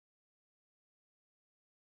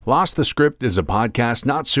Lost the Script is a podcast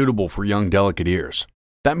not suitable for young, delicate ears.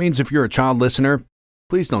 That means if you're a child listener,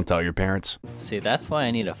 please don't tell your parents. See, that's why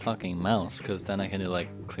I need a fucking mouse, because then I can do,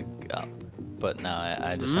 click up. But now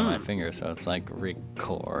I just have my finger, so it's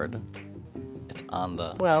record. It's on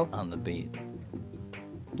the beat.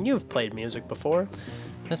 You've played music before.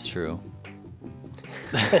 That's true.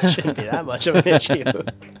 It shouldn't be that much of an issue.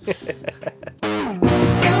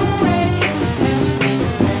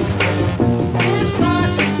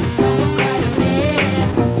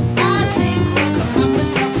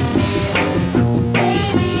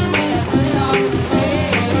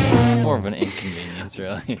 More of an inconvenience,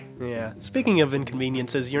 really. Yeah. Speaking of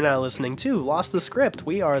inconveniences, you're now listening to Lost the Script.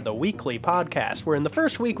 We are the weekly podcast where in the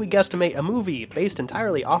first week we guesstimate a movie based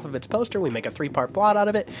entirely off of its poster. We make a 3-part plot out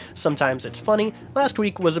of it. Sometimes it's funny. Last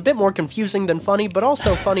week was a bit more confusing than funny, but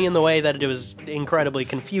also funny in the way that it was incredibly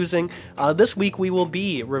confusing. This week we will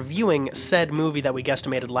be reviewing said movie that we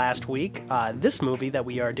guesstimated last week. This movie that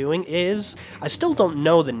we are doing is... I still don't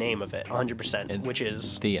know the name of it 100%, which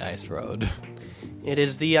is... The Ice Road. It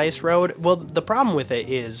is The Ice Road. Well, the problem with it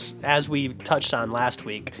is, as we touched on last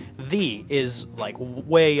week, the is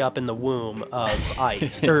way up in the womb of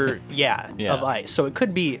ice. Of ice. So it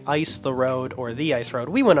could be Ice the Road or The Ice Road.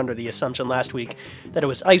 We went under the assumption last week that it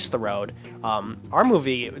was Ice the Road. Our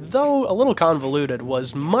movie, though a little convoluted,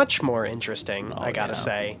 was much more interesting, I gotta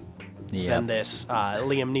say, than this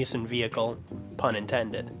Liam Neeson vehicle, pun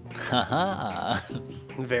intended. Haha.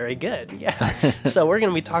 Very good, yeah. So we're going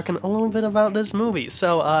to be talking a little bit about this movie.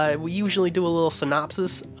 So we usually do a little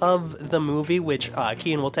synopsis of the movie, which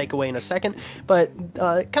Kian will take away in a second. But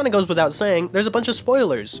it kind of goes without saying, there's a bunch of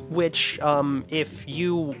spoilers, which if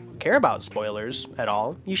you care about spoilers at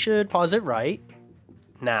all, you should pause it right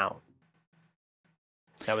now.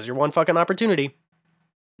 That was your one fucking opportunity.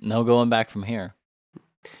 No going back from here.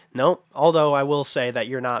 No, although I will say that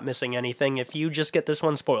you're not missing anything if you just get this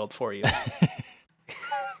one spoiled for you.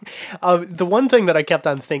 The one thing that I kept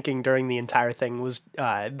on thinking during the entire thing was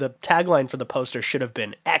the tagline for the poster should have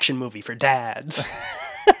been "Action Movie for Dads."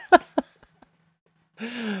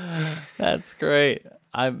 That's great.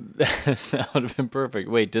 That would have been perfect.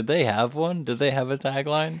 Wait, did they have one? Did they have a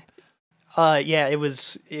tagline? Yeah, it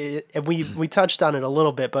was. We touched on it a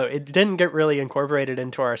little bit, but it didn't get really incorporated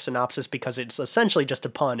into our synopsis because it's essentially just a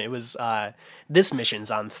pun. It was "This mission's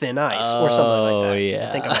on thin ice" or something like that. Yeah.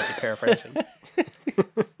 I think I might be paraphrasing.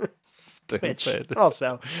 Stupid. Which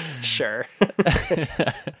also, sure.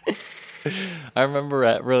 I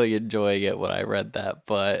remember really enjoying it when I read that,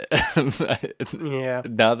 but yeah.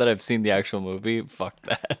 Now that I've seen the actual movie, fuck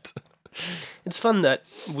that. It's fun that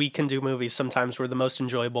we can do movies sometimes where the most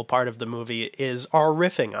enjoyable part of the movie is our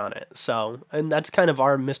riffing on it. So, and that's kind of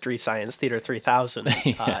our Mystery Science Theater 3000.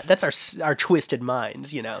 Yeah. That's our twisted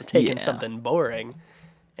minds, taking something boring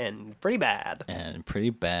and pretty bad.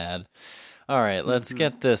 All right, let's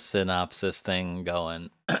get this synopsis thing going.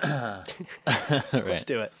 Right. Let's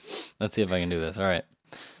do it. Let's see if I can do this. All right.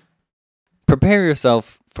 Prepare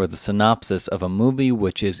yourself for the synopsis of a movie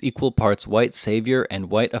which is equal parts white savior and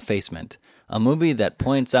white effacement. A movie that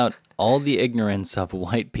points out all the ignorance of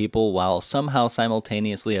white people while somehow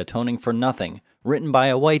simultaneously atoning for nothing, written by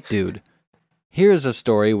a white dude. Here's a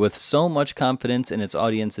story with so much confidence in its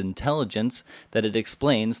audience intelligence that it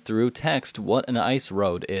explains through text what an ice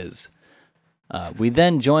road is. We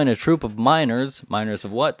then join a troop of miners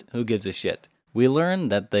of what? Who gives a shit? We learn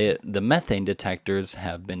that the methane detectors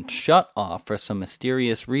have been shut off for some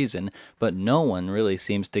mysterious reason, but no one really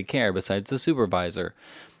seems to care besides the supervisor.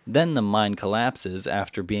 Then the mine collapses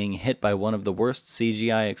after being hit by one of the worst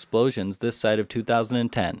CGI explosions this side of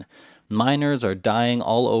 2010. Miners are dying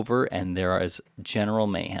all over, and there is general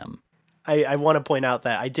mayhem. I want to point out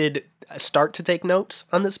that I did start to take notes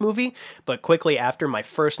on this movie, but quickly after my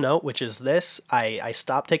first note, which is this, I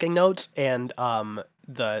stopped taking notes, and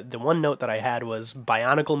the one note that I had was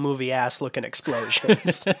Bionicle movie ass looking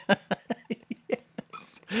explosions.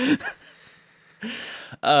 Yes.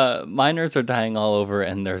 Miners are dying all over,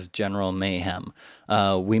 and there's general mayhem.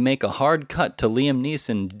 We make a hard cut to Liam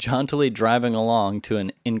Neeson jauntily driving along to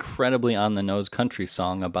an incredibly on-the-nose country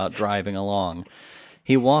song about driving along.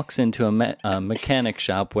 He walks into a mechanic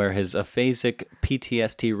shop where his aphasic,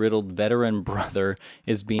 PTSD-riddled veteran brother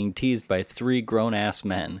is being teased by 3 grown-ass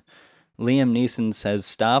men. Liam Neeson says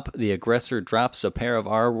stop, the aggressor drops a pair of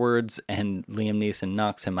R-words, and Liam Neeson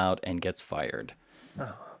knocks him out and gets fired.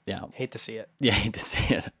 Oh, yeah. Hate to see it. Yeah, hate to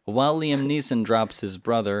see it. While Liam Neeson drops his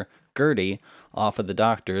brother, Gertie, off of the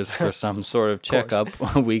doctors for some sort of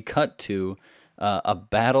checkup, we cut to a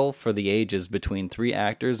battle for the ages between 3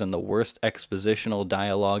 actors and the worst expositional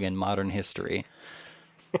dialogue in modern history.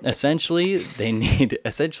 Essentially, they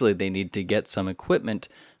need to get some equipment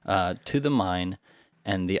to the mine,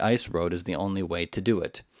 and the ice road is the only way to do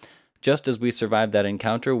it. Just as we survive that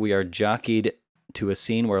encounter, we are jockeyed to a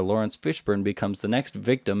scene where Lawrence Fishburne becomes the next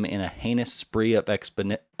victim in a heinous spree of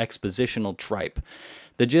expositional tripe.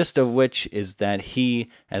 The gist of which is that he,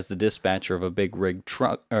 as the dispatcher of a big rig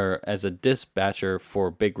truck, or as a dispatcher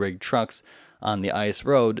for big rig trucks on the ice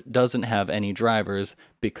road, doesn't have any drivers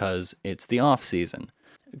because it's the off season.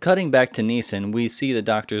 Cutting back to Neeson, we see the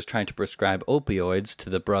doctors trying to prescribe opioids to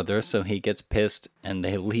the brother, so he gets pissed and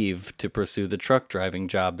they leave to pursue the truck driving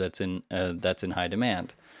job that's in high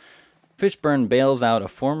demand. Fishburne bails out a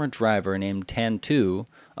former driver named Tantu,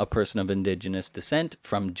 a person of indigenous descent,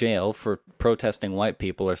 from jail for protesting white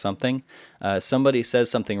people or something. Somebody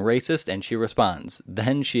says something racist and she responds.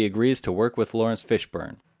 Then she agrees to work with Lawrence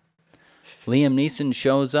Fishburne. Liam Neeson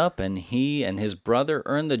shows up, and he and his brother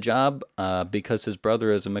earn the job because his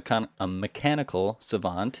brother is a mechanical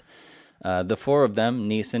savant. The four of them,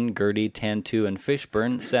 Neeson, Gertie, Tantu, and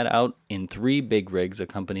Fishburne, set out in 3 big rigs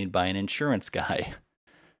accompanied by an insurance guy.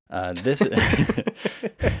 This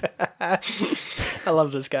I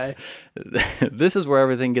love this guy. This is where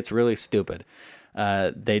everything gets really stupid.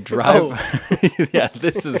 They drive. Yeah,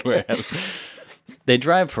 this is where they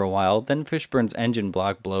drive for a while. Then Fishburne's engine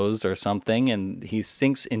block blows or something, and he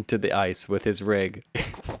sinks into the ice with his rig.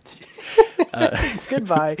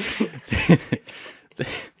 Goodbye.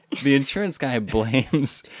 The insurance guy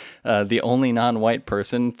blames the only non-white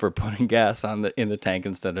person for putting gas in the tank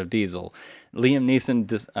instead of diesel. Liam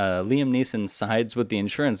Neeson sides with the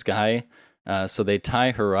insurance guy, so they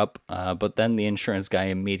tie her up. But then the insurance guy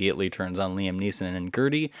immediately turns on Liam Neeson and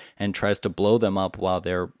Gertie and tries to blow them up while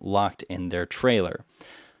they're locked in their trailer.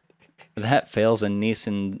 That fails, and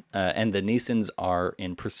the Neesons are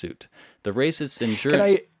in pursuit. The racist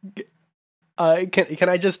insurance. Can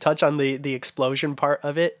I just touch on the explosion part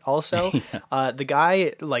of it also? Yeah. The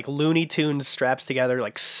guy, like Looney Tunes, straps together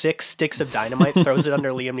like 6 sticks of dynamite, throws it under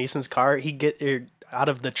Liam Neeson's car. He gets out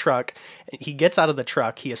of the truck,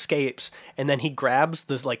 he escapes, and then he grabs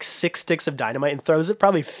the like 6 sticks of dynamite and throws it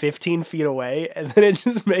probably 15 feet away, and then it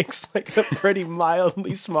just makes like a pretty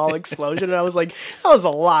mildly small explosion. And I was like, that was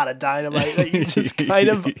a lot of dynamite that you just kind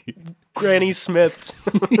of Granny Smith.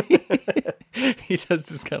 He does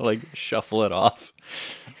just kind of like shuffle it off.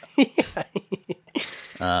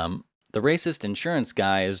 The racist insurance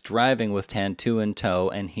guy is driving with Tantu in tow,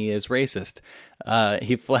 and he is racist.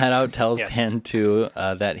 He flat out tells Tantu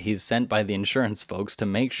that he's sent by the insurance folks to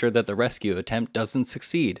make sure that the rescue attempt doesn't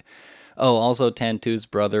succeed. Oh, also Tantu's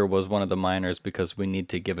brother was one of the miners because we need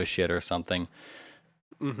to give a shit or something.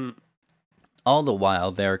 Mm-hmm. All the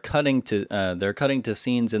while, they're cutting to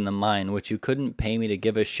scenes in the mine, which you couldn't pay me to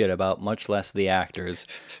give a shit about, much less the actors.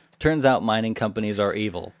 Turns out mining companies are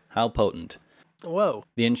evil. How potent. Whoa.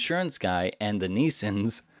 The insurance guy and the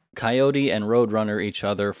Neesons coyote and roadrunner each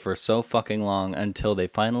other for so fucking long until they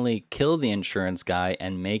finally kill the insurance guy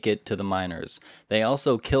and make it to the miners. They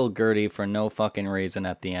also kill Gertie for no fucking reason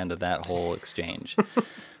at the end of that whole exchange.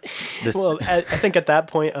 Well, I think at that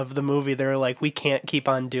point of the movie, they're like, we can't keep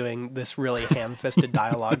on doing this really ham-fisted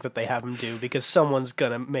dialogue that they have them do because someone's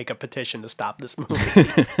going to make a petition to stop this movie.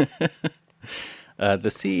 The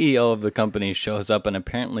CEO of the company shows up and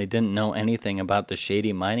apparently didn't know anything about the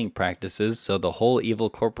shady mining practices, so the whole evil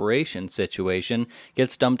corporation situation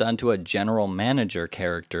gets dumped onto a general manager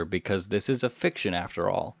character because this is a fiction after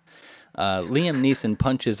all. Liam Neeson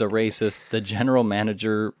punches a racist, the general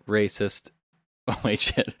manager racist. Oh, wait,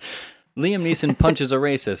 shit. Liam Neeson punches a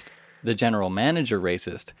racist, the general manager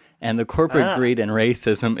racist, and the corporate greed and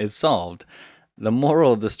racism is solved. The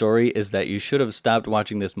moral of the story is that you should have stopped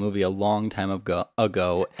watching this movie a long time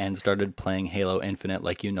ago and started playing Halo Infinite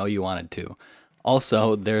like you know you wanted to.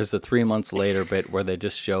 Also, there's a 3 months later bit where they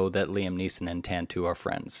just show that Liam Neeson and Tantu are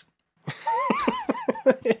friends.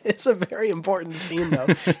 It's a very important scene, though,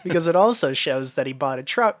 because it also shows that he bought a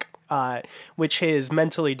truck, which his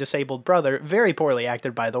mentally disabled brother, very poorly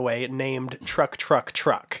acted, by the way, named Truck.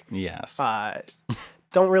 Yes.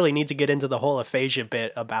 Don't really need to get into the whole aphasia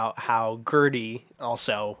bit about how Gertie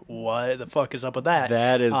also, what the fuck is up with that?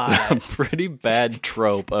 That is a pretty bad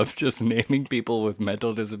trope of just naming people with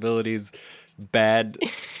mental disabilities bad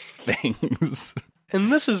things.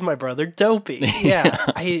 And this is my brother, Dopey. Yeah,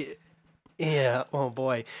 oh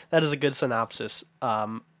boy, that is a good synopsis.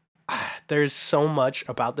 There's so much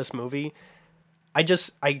about this movie.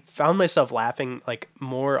 I found myself laughing like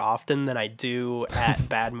more often than I do at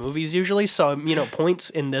bad movies usually. So, points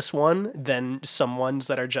in this one than some ones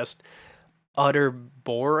that are just utter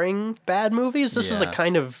boring bad movies. This is a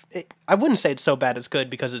kind of, I wouldn't say it's so bad it's good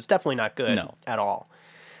because it's definitely not good at all.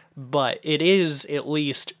 but it is at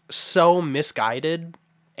least so misguided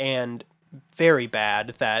and very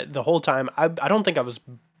bad that the whole time I don't think I was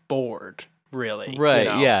bored, really. Right.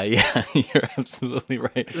 You know? Yeah. You're absolutely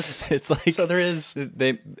right. It's like So there is.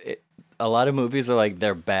 a lot of movies are like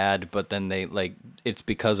they're bad, but then they like it's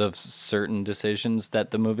because of certain decisions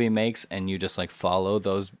that the movie makes, and you just like follow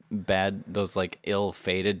those like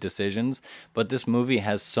ill-fated decisions. But this movie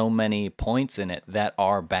has so many points in it that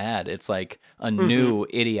are bad. It's like a new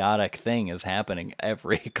idiotic thing is happening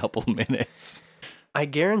every couple minutes. I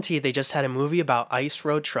guarantee they just had a movie about ice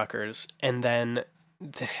road truckers, and then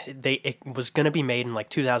it was going to be made in like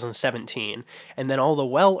 2017, and then all the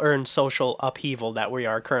well-earned social upheaval that we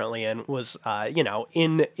are currently in was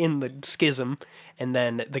in the schism, and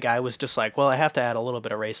then the guy was just like, well, I have to add a little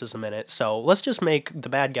bit of racism in it, so let's just make the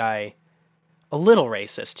bad guy a little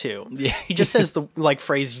racist too. Yeah. He just says the like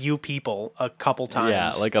phrase "you people" a couple times.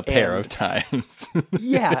 Yeah, like a pair of times.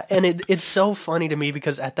 Yeah, and it's so funny to me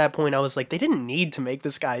because at that point I was like, they didn't need to make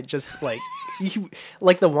this guy just like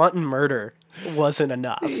like the wanton murder wasn't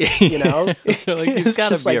enough, you know? Like he's got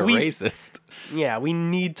to be a racist. Yeah, we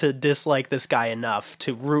need to dislike this guy enough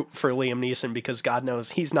to root for Liam Neeson because God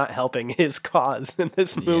knows he's not helping his cause in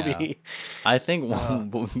this movie. I think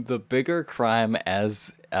the bigger crime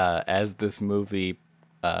as this movie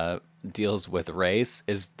deals with race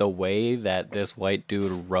is the way that this white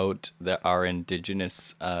dude wrote our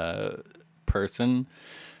indigenous person.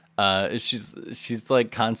 She's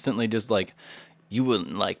like constantly just like, you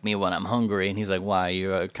wouldn't like me when I'm hungry, and he's like, why?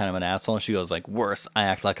 You're kind of an asshole. And she goes like, worse, I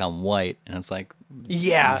act like I'm white, and it's like,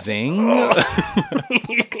 yeah, zing.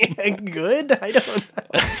 Good. I don't know.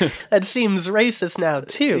 That seems racist now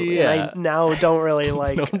too. Yeah. And I now don't really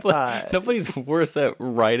like. Nobody's worse at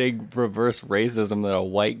writing reverse racism than a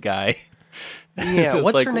white guy. Yeah, just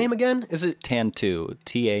what's like, her name again? Is it Tantoo?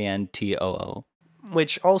 Tantoo.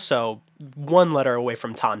 Which also one letter away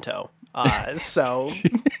from Tonto. So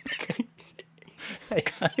I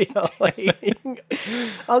feel like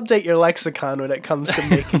I'll take your lexicon when it comes to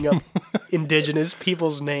making up indigenous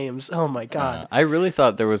people's names. Oh my god! I really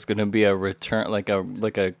thought there was going to be a return, like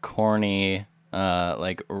a corny,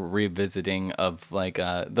 like revisiting of like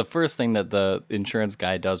the first thing that the insurance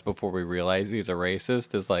guy does before we realize he's a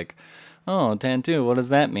racist is like, oh, Tantoo, what does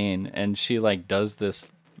that mean? And she like does this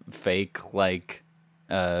fake like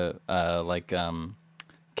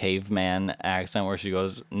caveman accent where she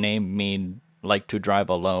goes, name me like to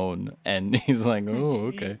drive alone, and he's like, oh,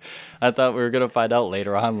 okay. I thought we were gonna find out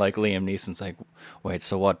later on, like Liam Neeson's like, wait,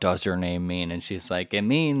 so what does your name mean? And she's like, it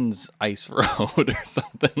means ice road or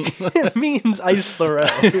something. It means ice the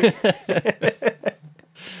road.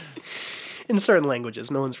 In certain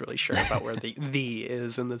languages, no one's really sure about where the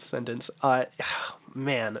is in this sentence.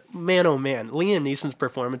 Man, oh man, Liam Neeson's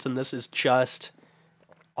performance in this is just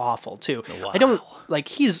awful too. Wow. I don't like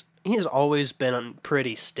he has always been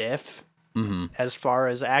pretty stiff as far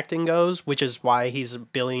as acting goes, which is why he's a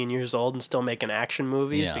billion years old and still making action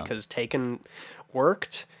movies because Taken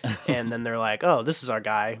worked, and then they're like, oh, this is our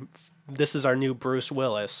guy. This is our new Bruce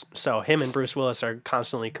Willis. So him and Bruce Willis are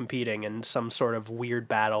constantly competing in some sort of weird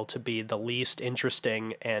battle to be the least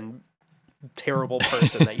interesting and terrible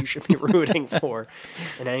person that you should be rooting for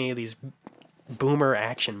in any of these boomer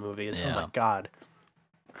action movies. Yeah. Oh my god.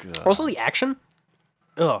 Also the action,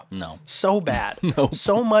 ugh, No. so bad. Nope.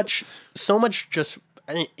 So much just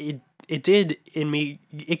it did in me.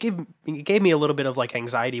 It gave me a little bit of like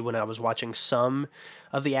anxiety when I was watching some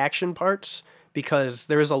of the action parts because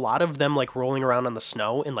there was a lot of them like rolling around on the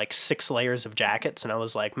snow in like 6 layers of jackets, and I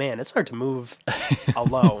was like, man, it's hard to move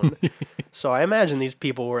alone. So I imagine these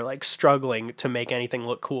people were like struggling to make anything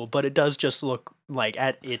look cool, but it does just look like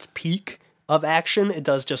at its peak of action, it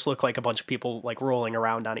does just look like a bunch of people like rolling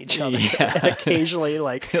around on each other. Yeah. And occasionally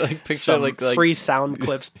like, Like picture some like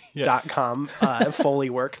freesoundclips.com Foley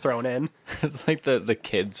work thrown in. It's like the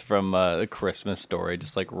kids from The Christmas Story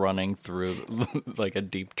just like running through like a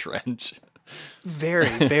deep trench. Very,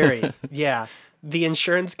 very, yeah. The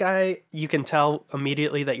insurance guy, you can tell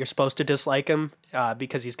immediately that you're supposed to dislike him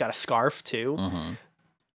because he's got a scarf too. Mm-hmm.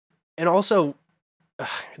 And also,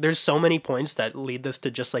 there's so many points that lead this to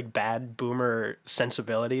just like bad boomer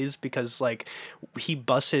sensibilities because like he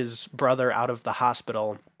busts his brother out of the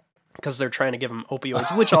hospital because they're trying to give him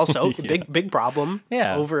opioids, which also big problem.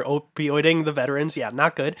 Yeah. Over opioiding the veterans. Yeah,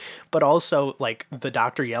 not good. But also like the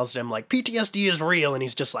doctor yells at him like PTSD is real, and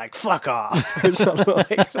he's just like fuck off or something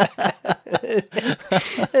like that.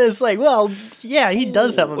 it's like, well, yeah, he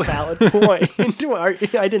does have a valid point.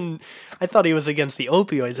 I thought he was against the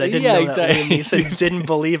opioids. I didn't know that Liam Neeson didn't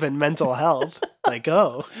believe in mental health. Like,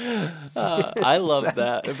 I love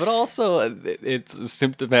that, but also it's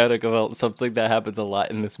symptomatic of something that happens a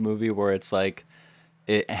lot in this movie, where it's like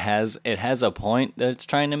it has a point that it's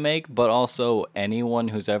trying to make, but also anyone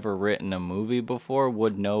who's ever written a movie before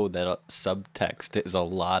would know that subtext is a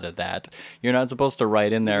lot of that. You're not supposed to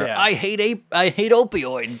write in there, I hate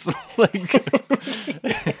opioids.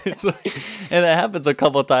 It's like, and it happens a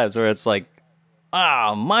couple of times where it's like,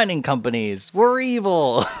 mining companies, we're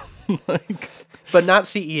evil. But not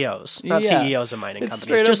CEOs. Not CEOs of mining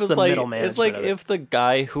companies. Just the middle management. It's like if the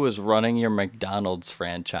guy who was running your McDonald's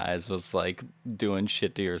franchise was like doing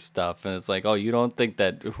shit to your stuff, and it's like, oh, you don't think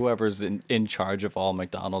that whoever's in charge of all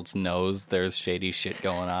McDonald's knows there's shady shit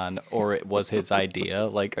going on, or it was his idea?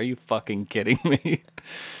 Like, are you fucking kidding me?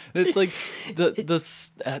 It's like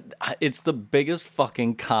it's the biggest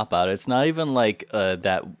fucking cop out. It's not even like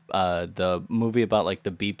the movie about like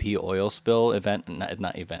the BP oil spill event,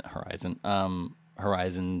 not Event Horizon.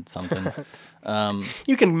 Horizon something.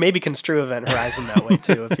 You can maybe construe Event Horizon that way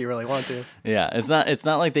too if you really want to. Yeah, it's not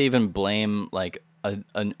like they even blame like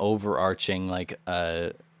an overarching like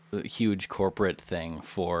huge corporate thing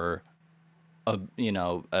for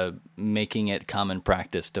making it common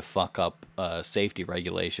practice to fuck up safety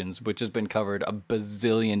regulations, which has been covered a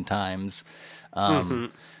bazillion times.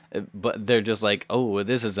 But they're just like, oh,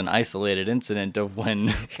 this is an isolated incident of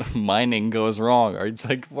when mining goes wrong. Or it's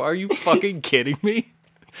like, well, are you fucking kidding me?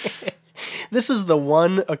 This is the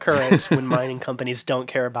one occurrence when mining companies don't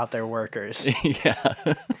care about their workers. Yeah.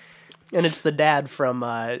 And it's the dad from,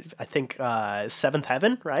 I think, Seventh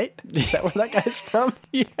Heaven, right? Is that where that guy's from?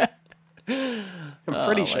 Yeah. I'm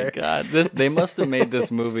pretty sure. Oh my god, they must have made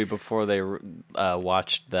this movie before they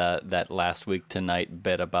watched that Last Week Tonight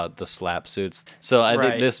bit about the slap suits. So I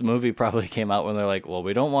think this movie probably came out when they're like, well,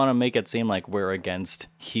 we don't want to make it seem like we're against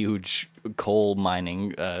huge coal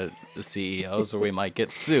mining CEOs, or we might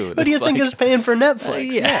get sued. What do you think is paying for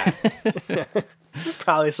Netflix? Yeah. There's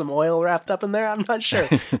probably some oil wrapped up in there. I'm not sure,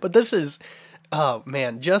 but this is. Oh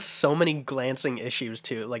man, just so many glancing issues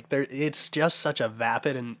too. Like it's just such a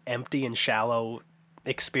vapid and empty and shallow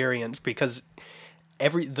experience because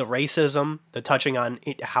the racism, the touching on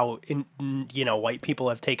how white people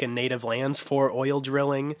have taken native lands for oil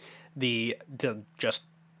drilling, the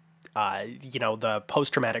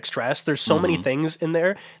post-traumatic stress. There's so many things in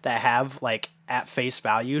there that have like at face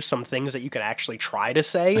value some things that you can actually try to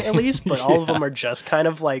say at least, but all of them are just kind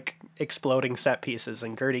of like exploding set pieces,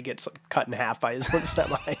 and Gertie gets cut in half by his own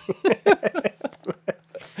semi.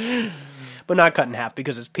 But not cut in half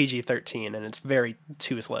because it's PG-13 and it's very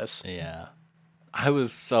toothless. Yeah. I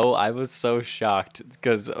was so shocked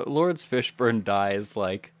because Lawrence Fishburne dies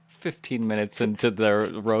like 15 minutes into their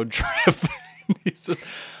road trip. He's just,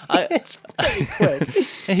 it's pretty quick.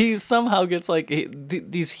 He somehow gets like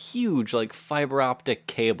these huge like fiber optic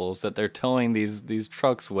cables that they're towing these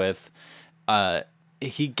trucks with.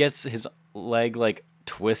 He gets his leg like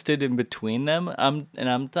twisted in between them. I'm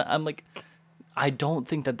like, I don't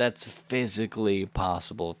think that's physically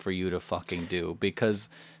possible for you to fucking do, because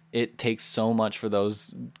it takes so much for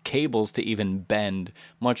those cables to even bend,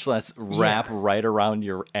 much less wrap right around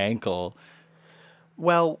your ankle.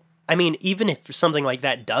 Well, I mean, even if something like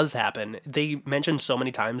that does happen, they mentioned so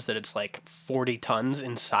many times that it's like 40 tons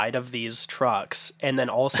inside of these trucks, and then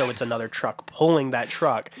also it's another truck pulling that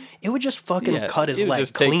truck. It would just fucking cut his leg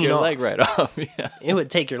just clean take your off. leg right off. Yeah. It would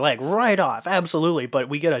take your leg right off, absolutely. But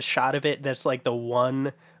we get a shot of it that's like the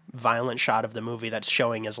one violent shot of the movie that's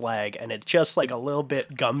showing his leg, and it's just like a little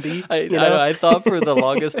bit Gumby. I thought for the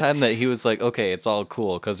longest time that he was like, okay, it's all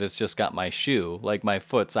cool because it's just got my shoe, like my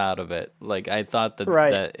foot's out of it. Like I thought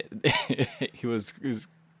that he was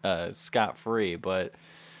scot free, but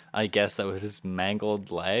I guess that was his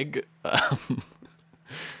mangled leg.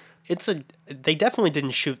 They definitely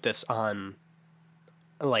didn't shoot this on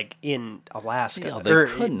like in Alaska. Yeah, they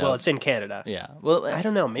couldn't have. Well, it's in Canada. Yeah. Well, I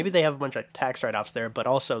don't know. Maybe they have a bunch of tax write-offs there, but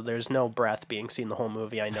also there's no breath being seen the whole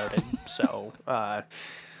movie, I noted. So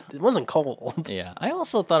it wasn't cold. Yeah. I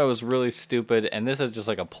also thought it was really stupid, and this is just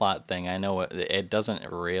like a plot thing. I know it doesn't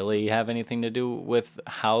really have anything to do with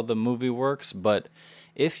how the movie works, but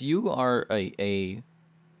if you are a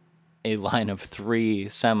line of 3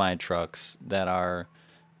 semi-trucks that are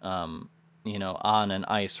on an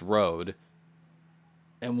ice road,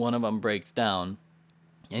 and one of them breaks down,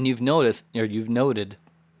 and you've noted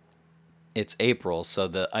it's April, so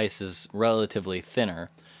the ice is relatively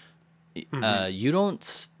thinner. You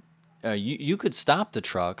don't you could stop the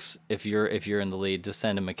trucks if you're in the lead to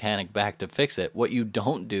send a mechanic back to fix it. What you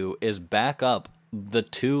don't do is back up the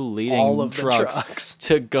two leading All of the trucks trucks.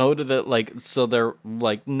 to go to the so they're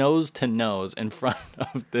like nose to nose in front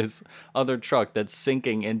of this other truck that's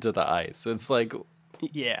sinking into the ice. It's like,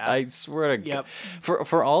 Yeah. I swear to Yep.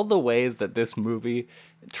 for all the ways that this movie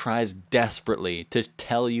tries desperately to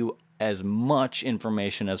tell you as much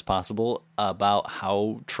information as possible about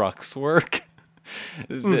how trucks work,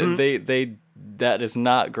 they that is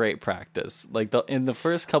not great practice. Like in the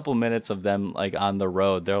first couple minutes of them like on the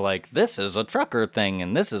road, they're like, "This is a trucker thing,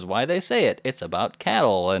 and this is why they say it. It's about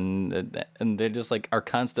cattle," and they just like are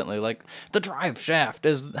constantly like, "The drive shaft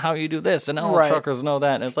is how you do this," and all Right. truckers know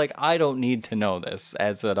that. And it's like, I don't need to know this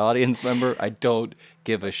as an audience member. I don't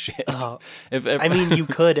give a shit. If I mean, you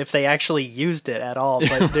could if they actually used it at all,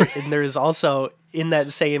 but there's also, in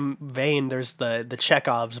that same vein, there's the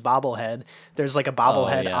Chekhov's bobblehead. There's like a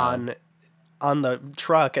bobblehead yeah. on the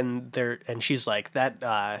truck, and she's like,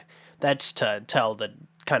 that's to tell the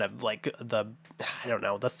kind of like the, I don't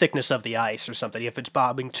know, the thickness of the ice or something. If it's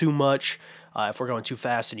bobbing too much, if we're going too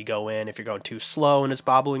fast, then you go in. If you're going too slow and it's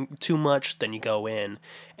bobbling too much, then you go in.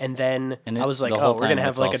 And then I was like, the whole oh, we're gonna time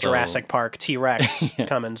have it's like a also- Jurassic Park T-Rex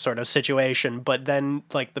coming sort of situation. But then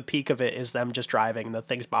like the peak of it is them just driving, and the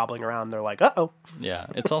thing's bobbling around. They're like, uh-oh. Yeah,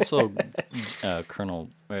 it's also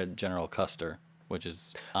General Custer, which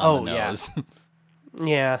is on the yeah. nose.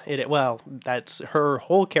 Yeah, well, that's her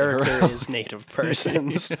whole character is native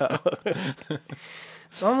person, so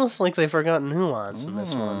it's almost like they've forgotten nuance in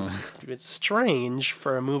this one. It's strange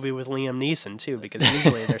for a movie with Liam Neeson too, because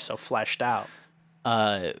usually they're so fleshed out.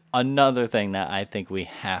 Another thing that I think we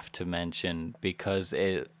have to mention, because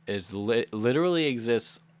it is literally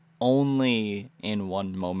exists only in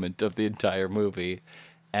one moment of the entire movie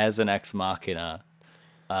as an ex machina.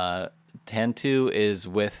 Tantu is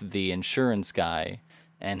with the insurance guy,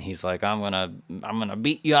 and he's like, I'm gonna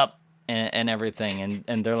beat you up and everything,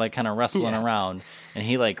 and they're like kind of wrestling around, and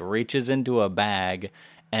he like reaches into a bag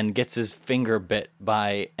and gets his finger bit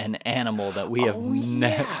by an animal that we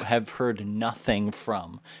have heard nothing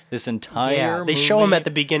from this entire Yeah, they movie. show him at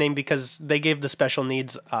the beginning because they gave the special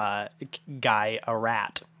needs guy a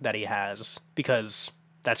rat that he has, because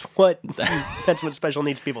that's what special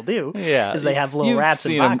needs people do. Yeah, is they have little You've rats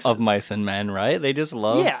in seen boxes. of Mice and Men, right? They just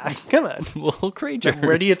love Yeah, come on. little creatures.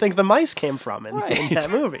 Where do you think the mice came from in Right.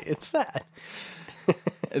 that movie? It's that.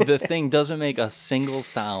 The thing doesn't make a single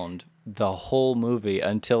sound the whole movie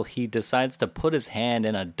until he decides to put his hand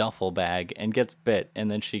in a duffel bag and gets bit,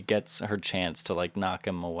 and then she gets her chance to like knock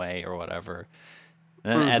him away or whatever.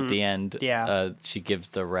 And then at the end, she gives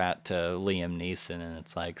the rat to Liam Neeson, and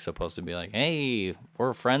it's like supposed to be like, "Hey,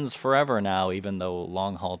 we're friends forever now," even though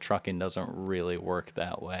long haul trucking doesn't really work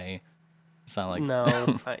that way. It's not like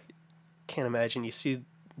No, I can't imagine. You see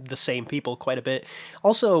the same people quite a bit.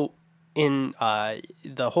 Also, in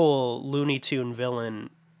the whole Looney Tune villain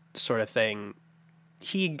sort of thing,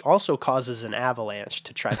 he also causes an avalanche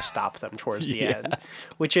to try to stop them towards the end,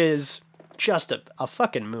 which is just a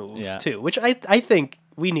fucking move, too, which I think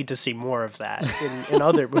we need to see more of that in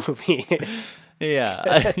other movies.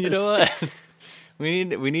 Yeah, you know what? We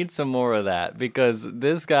need some more of that, because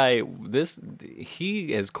this guy,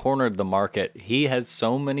 he has cornered the market. He has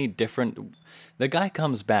so many different. The guy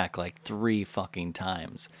comes back like 3 fucking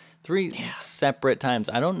times. 3 separate times.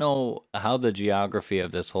 I don't know how the geography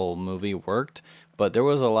of this whole movie worked, but there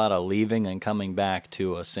was a lot of leaving and coming back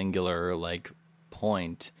to a singular like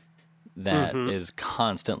point that is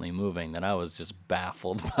constantly moving that I was just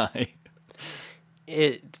baffled by.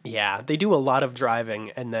 They do a lot of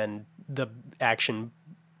driving, and then the action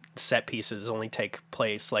set pieces only take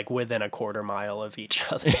place like within a quarter mile of each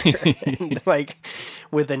other, and, like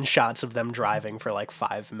within shots of them driving for like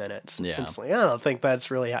 5 minutes. Yeah. It's like, I don't think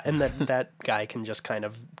that's really and that guy can just kind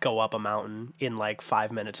of go up a mountain in like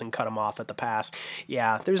 5 minutes and cut him off at the pass.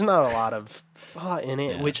 Yeah, there's not a lot of thought in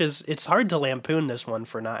it, which is, it's hard to lampoon this one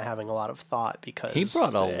for not having a lot of thought, because He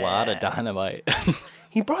brought a lot of dynamite.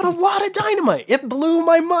 he brought a lot of dynamite. It blew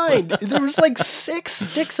my mind. There was like 6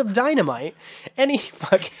 sticks of dynamite, and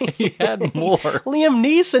he had more. Liam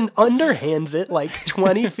Neeson underhands it like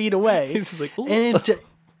 20 feet away. He's like, "Ooh." and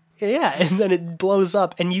and then it blows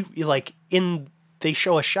up, and you like they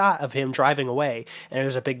show a shot of him driving away, and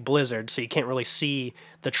there's a big blizzard, so you can't really see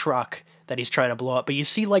the truck that he's trying to blow up, but you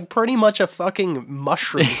see like pretty much a fucking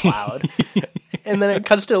mushroom cloud And then it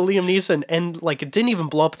cuts to Liam Neeson, and like it didn't even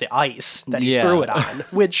blow up the ice that he threw it on,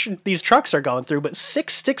 which these trucks are going through, but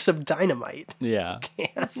 6 sticks of dynamite. Yeah.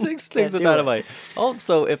 6 sticks of dynamite.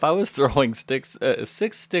 Also, if I was throwing 6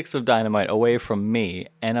 sticks of dynamite away from me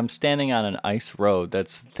and I'm standing on an ice road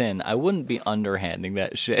that's thin, I wouldn't be underhanding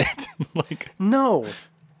that shit. Like, no.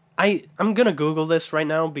 I'm going to Google this right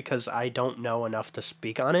now because I don't know enough to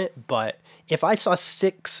speak on it, but if I saw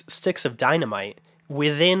 6 sticks of dynamite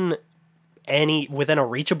within a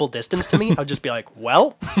reachable distance to me, I'd just be like,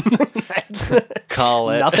 well,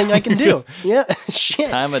 call it. Nothing I can do. Yeah, shit.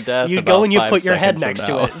 Time of death. You go and you put your head next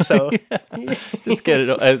to it. So just get it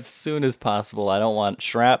as soon as possible. I don't want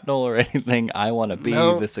shrapnel or anything. I want to be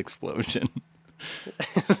this explosion.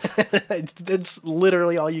 That's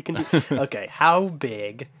literally all you can do. Okay, how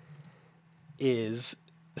big is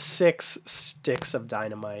 6 sticks of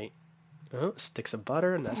dynamite? Oh, sticks of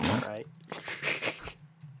butter, and that's not right.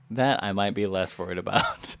 That I might be less worried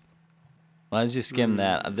about. Well, as you skim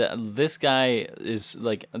that, this guy is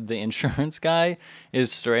like the insurance guy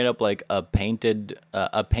is straight up like a painted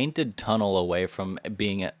tunnel away from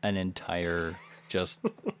being an entire just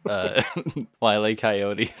Wile E.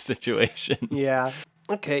 Coyote situation. Yeah.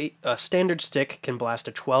 Okay, a standard stick can blast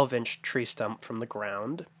a 12-inch tree stump from the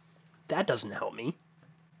ground. That doesn't help me.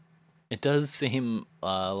 It does seem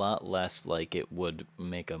a lot less like it would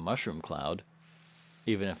make a mushroom cloud,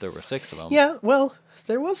 even if there were 6 of them. Yeah, well,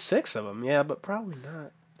 there was 6 of them, yeah, but probably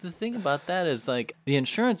not. The thing about that is, like, the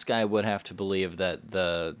insurance guy would have to believe that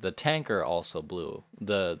the tanker also blew,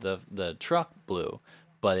 the truck blew,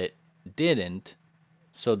 but it didn't,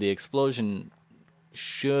 so the explosion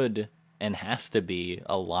should and has to be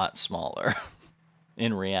a lot smaller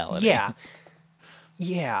in reality. Yeah.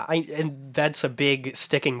 Yeah, and that's a big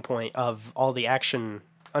sticking point of all the action,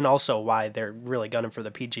 and also why they're really gunning for the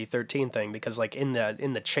PG-13 thing, because like in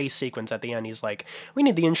the chase sequence at the end, he's like, we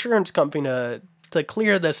need the insurance company to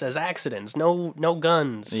clear this as accidents, no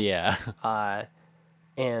guns. Yeah.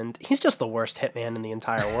 And he's just the worst hitman in the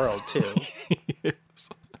entire world too.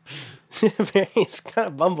 He's kind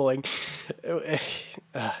of bumbling.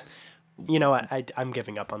 You know what? I'm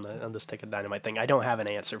giving up on the stick of dynamite thing. I don't have an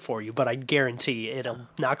answer for you, but I guarantee it'll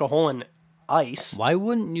knock a hole in ice. Why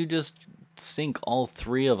wouldn't you just sink all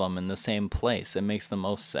 3 of them in the same place? It makes the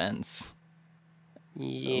most sense.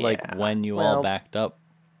 Yeah. Like when you all backed up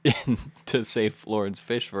to save Florence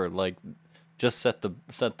Fishburne, like just set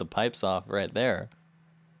the pipes off right there.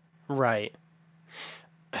 Right.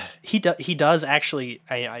 He does actually.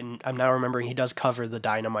 I'm now remembering he does cover the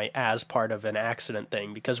dynamite as part of an accident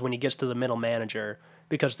thing, because when he gets to the middle manager,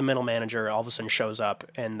 because the middle manager all of a sudden shows up,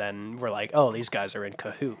 and then we're like, oh, these guys are in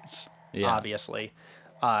cahoots, obviously,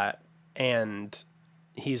 and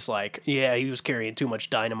he's like, yeah, he was carrying too much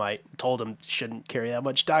dynamite. Told him shouldn't carry that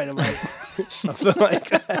much dynamite, something like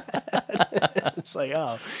that. It's like,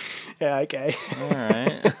 oh, yeah, okay, all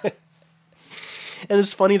right. And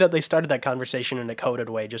it's funny that they started that conversation in a coded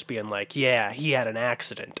way, just being like, yeah, he had an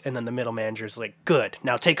accident. And then the middle manager's like, good,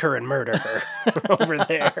 now take her and murder her over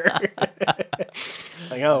there.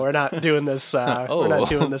 Like, oh, we're not doing this. We're not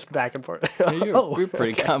doing this back and forth. You're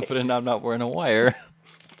pretty confident I'm not wearing a wire.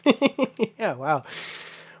 Yeah, wow.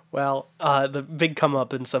 Well, the big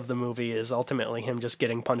comeuppance of the movie is ultimately him just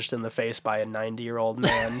getting punched in the face by a 90-year-old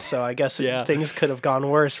man. So I guess things could have gone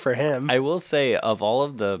worse for him. I will say, of all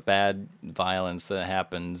of the bad violence that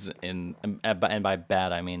happens and by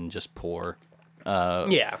bad I mean just poor.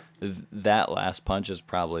 That last punch is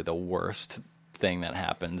probably the worst thing that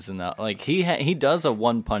happens. And like he does a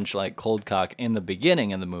one punch like cold cock in the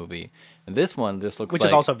beginning of the movie. And this one just looks Which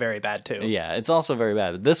is also very bad, too. Yeah, it's also very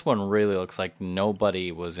bad. But this one really looks like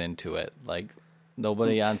nobody was into it. Like,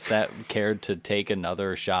 nobody on set cared to take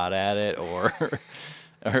another shot at it or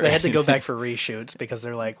they had to go back for reshoots because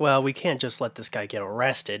they're like, well, we can't just let this guy get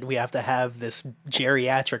arrested. We have to have this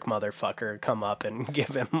geriatric motherfucker come up and give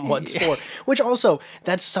him what's for. Which also,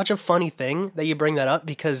 that's such a funny thing that you bring that up,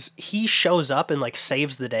 because he shows up and like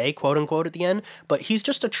saves the day, quote unquote, at the end, but he's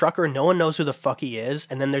just a trucker. No one knows who the fuck he is.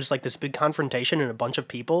 And then there's like this big confrontation and a bunch of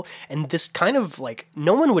people. And this kind of like,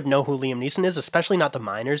 no one would know who Liam Neeson is, especially not the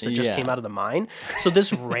miners that just came out of the mine. So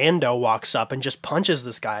this rando walks up and just punches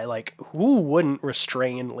this guy. Like, who wouldn't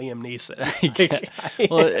restrain Liam Neeson?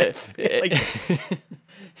 Well,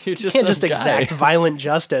 you can't just exact violent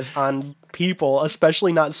justice on people,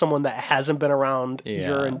 especially not someone that hasn't been around Yeah.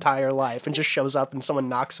 your entire life and just shows up and someone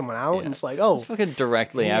knocks someone out and it's like, oh, It's fucking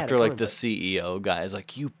directly yeah, after the like the tournament. CEO guy is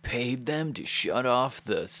like, you paid them to shut off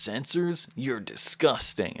the sensors? You're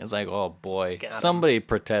disgusting. It's like, oh boy, Got 'em. somebody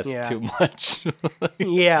protests Yeah. too much.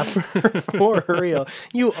 yeah, for real.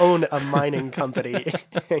 You own a mining company.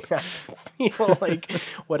 I feel like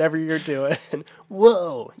whatever you're doing.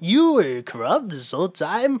 Whoa, you were corrupt this whole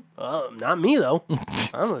time? Not me, though.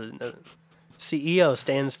 CEO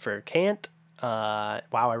stands for can't. Wow,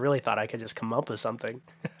 I really thought I could just come up with something.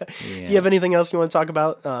 Do you have anything else you want to talk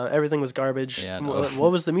about? Everything was garbage. Yeah, no.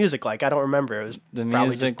 What was the music like? I don't remember. It was The probably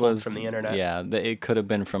music just pulled was from the internet. Yeah, it could have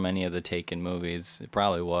been from any of the Taken movies. It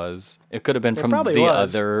probably was. It could have been from probably the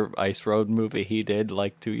was. other Ice Road movie he did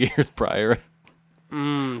like 2 years prior.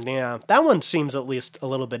 Yeah, that one seems at least a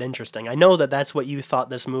little bit interesting. I know that that's what you thought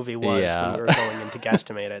this movie was Yeah. when we were going in to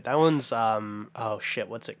guesstimate it. That one's oh shit,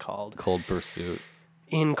 what's it called? Cold Pursuit.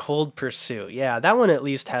 In Cold Pursuit. Yeah, that one at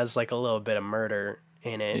least has like a little bit of murder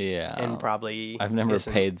in it. Yeah. and probably I've never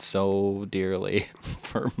isn't- paid so dearly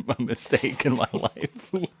for a mistake in my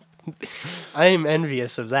life. I am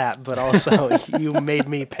envious of that, but also you made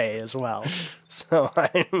me pay as well, so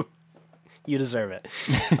you deserve it.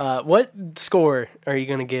 What score are you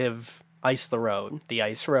gonna give Ice the Road? The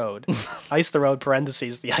Ice Road. Ice the Road,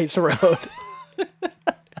 parentheses, the Ice Road.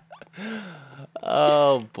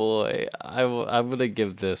 Oh boy, I'm gonna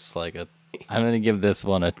give this I'm gonna give this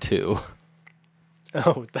one a 2.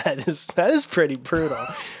 Oh, that is pretty brutal.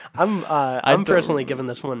 I'm don't- personally giving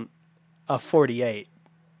this one a 48.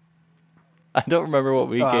 I don't remember what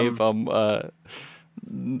we gave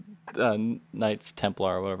Knights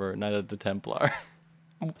Templar or whatever, Knight of the Templar.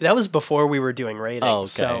 That was before we were doing ratings, Oh, okay.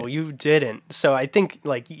 so you didn't. So I think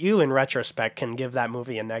like you in retrospect can give that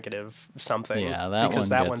movie a negative something. Yeah, that because one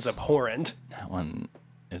that gets- one's abhorrent. That one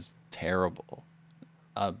is terrible.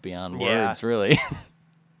 Beyond Yeah. words, really.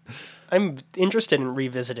 I'm interested in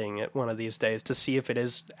revisiting it one of these days to see if it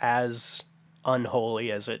is as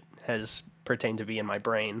unholy as it has pertained to be in my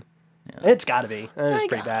brain. It's got to be. It's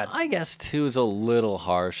pretty bad. I guess 2 is a little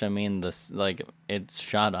harsh. I mean, it's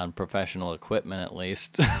shot on professional equipment at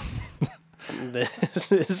least.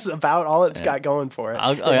 This is about all it's got going for it.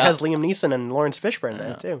 I'll- It oh, yeah. has Liam Neeson and Lawrence Fishburne in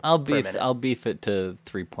it too. I'll for a minute. beef it to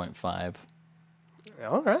 3.5.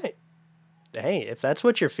 All right. Hey, if that's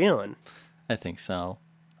what you're feeling, I think so.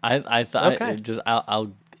 I thought Okay.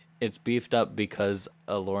 I'll it's beefed up because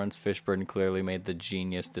Lawrence Fishburne clearly made the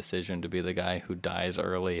genius decision to be the guy who dies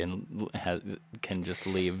early and can just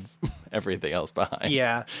leave everything else behind.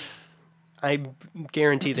 yeah, I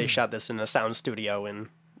guarantee they shot this in a sound studio in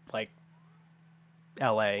like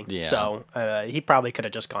L.A. Yeah. So he probably could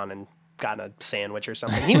have just gone and gotten a sandwich or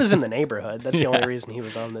something. He was in the neighborhood. That's the only reason he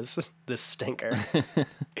was on this stinker.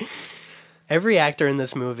 Every actor in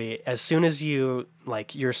this movie, as soon as you are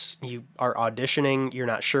auditioning, you're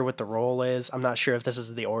not sure what the role is. I'm not sure if this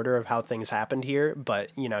is the order of how things happened here, but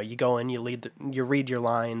you go in, you read your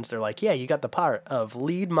lines. They're like, yeah, you got the part of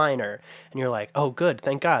lead minor, and you're like, oh, good,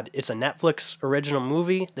 thank God, it's a Netflix original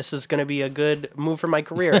movie. This is gonna be a good move for my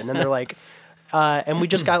career. And then they're like, and we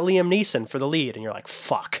just got Liam Neeson for the lead, and you're like,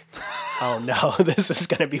 fuck. Oh no, this is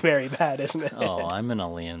gonna be very bad, isn't it? Oh, I'm in a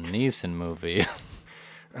Liam Neeson movie.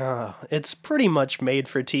 It's pretty much made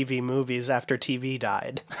for TV movies after TV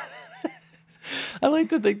died. I like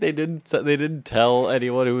to think they didn't tell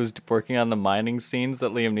anyone who was working on the mining scenes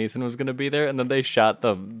that Liam Neeson was going to be there, and then they shot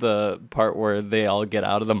the part where they all get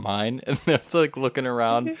out of the mine, and they're just like looking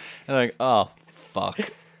around and like, oh fuck,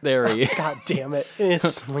 there he is. God damn it.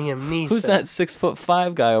 It's Liam Neeson. Who's that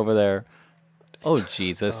 6'5" guy over there? Oh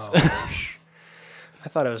Jesus! I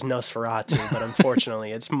thought it was Nosferatu, but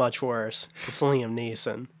unfortunately it's much worse. It's Liam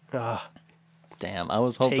Neeson. Ugh. Damn, I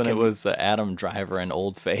was hoping Taken. it was Adam Driver and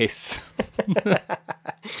Old Face.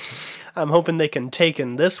 I'm hoping they can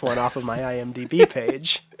taken this one off of my IMDb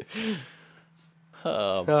page.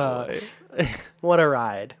 Oh boy. What a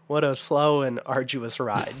ride. What a slow and arduous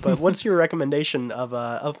ride. But what's your recommendation of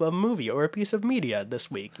a movie or a piece of media this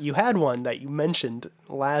week? You had one that you mentioned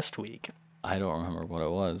last week. I don't remember what it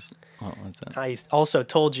was. What was it? I also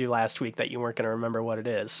told you last week that you weren't going to remember what it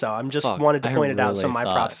is. So I'm just Fuck, wanted to I point it out so really my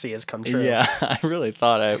thought- prophecy has come true. Yeah, I really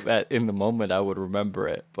thought in the moment I would remember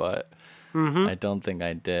it, but I don't think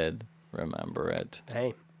I did remember it.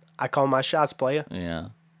 Hey, I call my shots, playa. Yeah.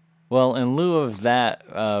 Well, in lieu of that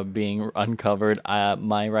being uncovered,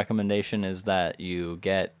 my recommendation is that you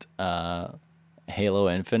get Halo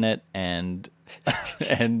Infinite and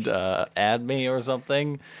add me or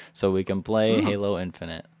something so we can play Halo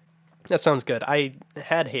Infinite. That sounds good. I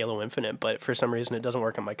had Halo Infinite, but for some reason it doesn't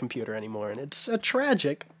work on my computer anymore, and it's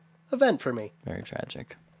tragic. event for me. Very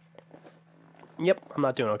tragic. Yep, I'm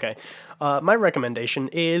not doing okay. My recommendation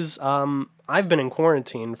is I've been in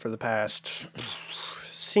quarantine for the past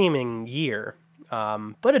seeming year,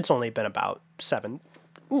 but it's only been about 7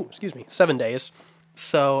 days.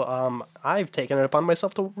 So I've taken it upon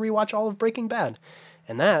myself to rewatch all of Breaking Bad,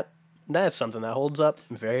 and that's something that holds up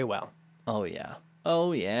very well. Oh, yeah.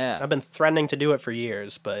 Oh, yeah. I've been threatening to do it for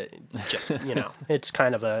years, but just, it's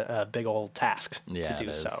kind of a big old task to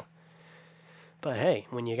do so. But hey,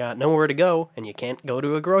 when you got nowhere to go and you can't go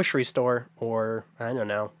to a grocery store or, I don't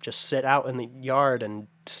know, just sit out in the yard and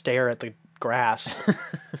stare at the grass,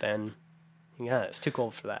 then, yeah, it's too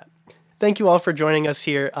cold for that. Thank you all for joining us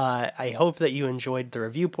here. I hope that you enjoyed the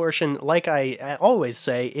review portion. Like I always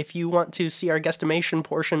say, if you want to see our guesstimation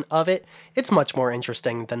portion of it, it's much more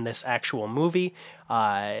interesting than this actual movie.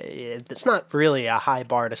 It's not really a high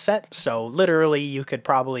bar to set, so literally you could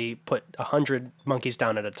probably put 100 monkeys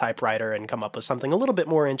down at a typewriter and come up with something a little bit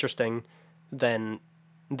more interesting than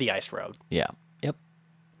The Ice Road. Yeah. Yep.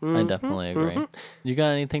 I definitely agree. You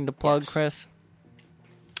got anything to plug, Yes. Chris?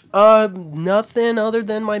 Nothing other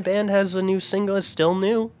than my band has a new single. It's still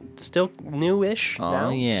newish now.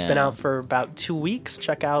 Yeah. It's been out for about 2 weeks.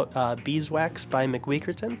 Check out Beeswax by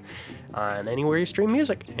McWeakerton on anywhere you stream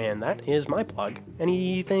music. And that is my plug.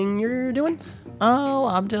 Anything you're doing? Oh,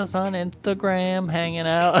 I'm just on Instagram hanging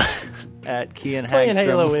out at Kian Playing Hagstrom.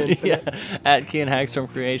 Halo Infinite. Yeah, at Kian Hagstrom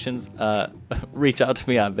Creations. Reach out to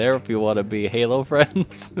me on there if you want to be Halo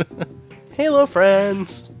friends. Halo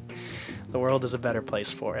friends. The world is a better place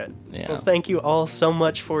for it. Yeah. Well, thank you all so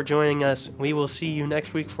much for joining us. We will see you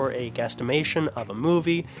next week for a guesstimation of a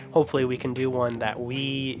movie. Hopefully we can do one that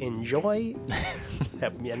we enjoy.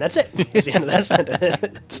 And that's it. That's the end of that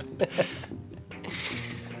sentence.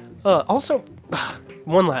 Also,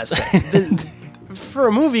 one last thing. For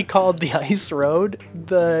a movie called The Ice Road,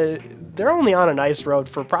 they're only on an ice road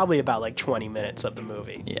for probably about like 20 minutes of the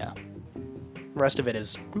movie. Yeah. The rest of it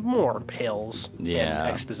is more hills and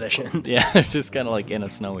exposition. Yeah, they're just kind of like in a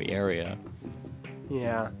snowy area.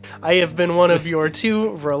 Yeah. I have been one of your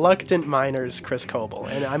two reluctant minors, Chris Coble,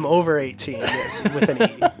 and I'm over 18 with an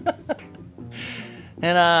E.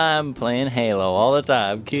 And I'm playing Halo all the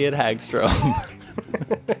time, Kian Hagstrom.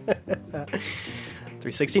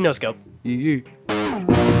 360 no scope. Yeah.